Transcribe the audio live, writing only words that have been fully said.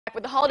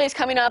With the holidays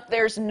coming up,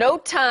 there's no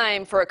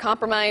time for a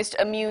compromised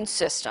immune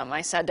system.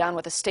 I sat down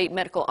with a state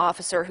medical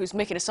officer who's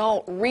making us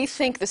all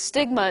rethink the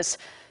stigmas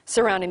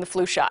surrounding the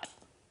flu shot.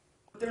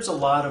 There's a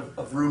lot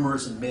of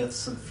rumors and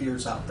myths and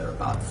fears out there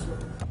about flu.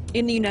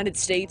 In the United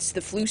States,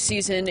 the flu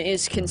season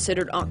is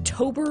considered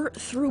October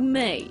through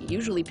May,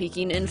 usually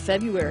peaking in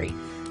February.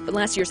 But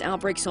last year's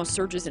outbreak saw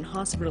surges in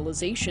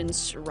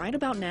hospitalizations right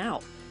about now.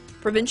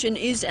 Prevention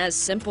is as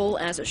simple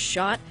as a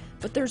shot,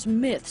 but there's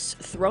myths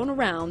thrown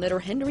around that are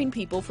hindering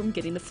people from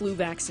getting the flu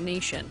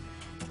vaccination.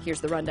 Here's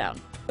the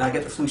rundown. I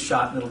get the flu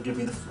shot and it'll give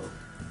me the flu.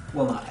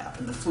 Will not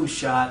happen. The flu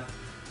shot,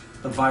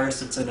 the virus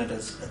that's in it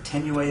is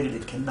attenuated.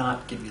 It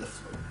cannot give you the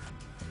flu.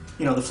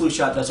 You know, the flu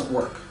shot doesn't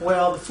work.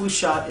 Well, the flu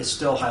shot is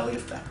still highly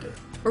effective.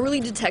 Early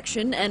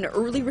detection and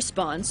early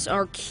response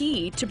are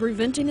key to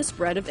preventing the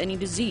spread of any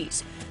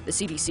disease. The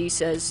CDC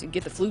says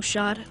get the flu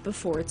shot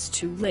before it's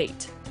too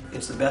late.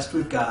 It's the best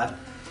we've got.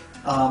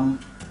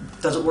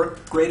 Does it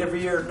work great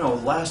every year? No,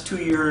 the last 2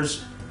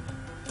 years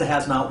that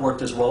has not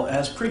worked as well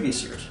as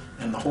previous years.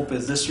 And the hope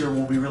is this year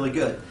will be really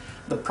good.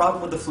 The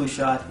problem with the flu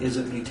shot is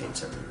it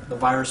mutates every year. The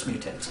virus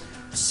mutates.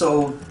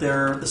 So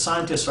the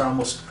scientists are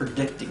almost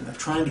predicting. They're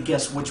trying to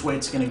guess which way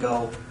it's going to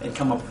go and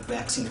come up with a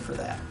vaccine for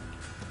that.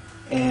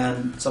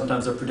 And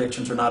sometimes their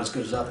predictions are not as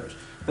good as others.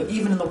 But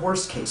even in the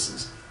worst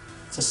cases,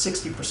 it's a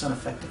 60%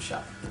 effective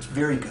shot. It's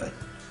very good.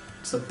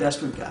 It's the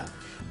best we've got.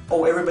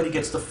 Oh, everybody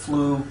gets the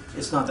flu.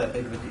 It's not that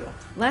big of a deal.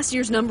 Last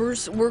year's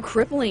numbers were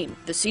crippling.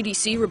 The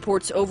CDC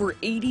reports over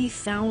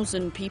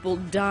 80,000 people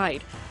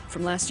died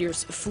from last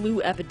year's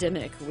flu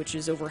epidemic, which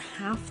is over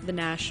half the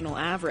national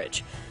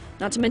average.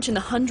 Not to mention the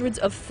hundreds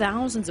of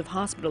thousands of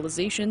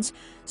hospitalizations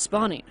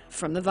spawning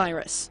from the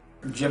virus.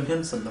 Jim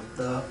Henson,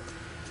 the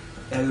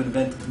guy who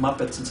invented the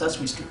Muppets and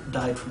Sesame Street,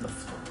 died from the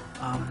flu.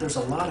 There's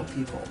a lot of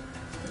people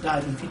that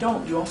died. And if you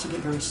don't, you also get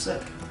very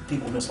sick.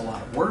 People miss a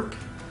lot of work.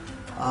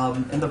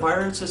 And the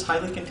virus is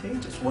highly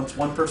contagious. Once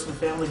one person in the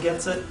family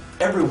gets it,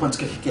 everyone's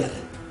going to get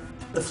it.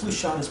 The flu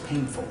shot is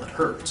painful. It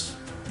hurts.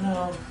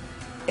 No,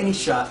 any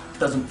shot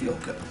doesn't feel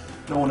good.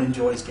 No one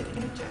enjoys getting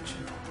an injection.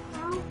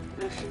 Oh,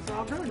 this is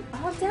already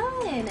all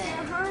done. It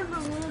hurt a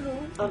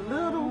little. A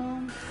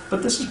little.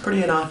 But this is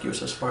pretty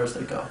innocuous as far as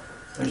they go.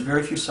 There's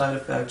very few side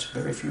effects,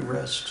 very few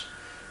risks,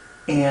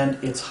 and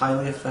it's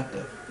highly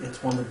effective.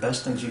 It's one of the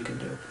best things you can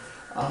do.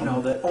 You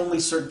know, that only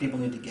certain people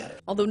need to get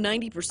it. Although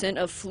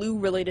 90% of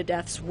flu-related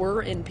deaths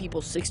were in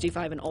people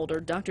 65 and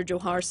older, Dr.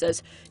 Johar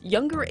says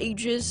younger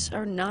ages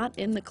are not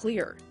in the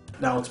clear.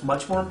 Now, it's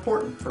much more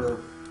important for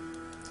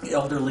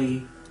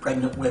elderly,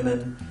 pregnant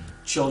women,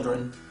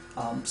 children,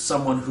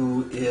 someone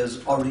who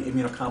is already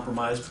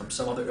immunocompromised from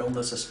some other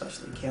illness,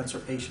 especially cancer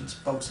patients,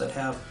 folks that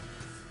have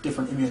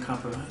different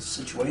immunocompromised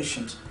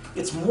situations.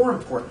 It's more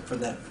important for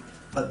them,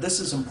 but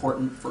this is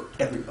important for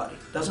everybody.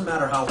 Doesn't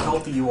matter how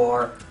healthy you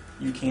are,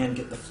 you can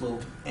get the flu,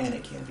 and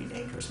it can be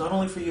dangerous, not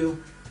only for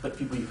you, but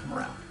people you come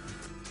around.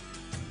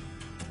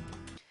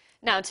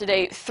 Now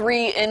today,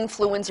 3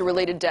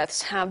 influenza-related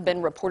deaths have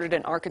been reported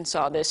in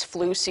Arkansas this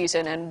flu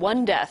season, and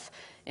 1 death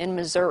in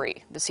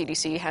Missouri. The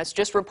CDC has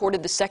just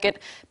reported the second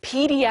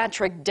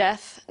pediatric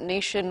death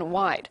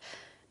nationwide.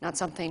 Not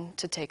something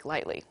to take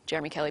lightly.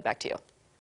 Jeremy, Kallie, back to you.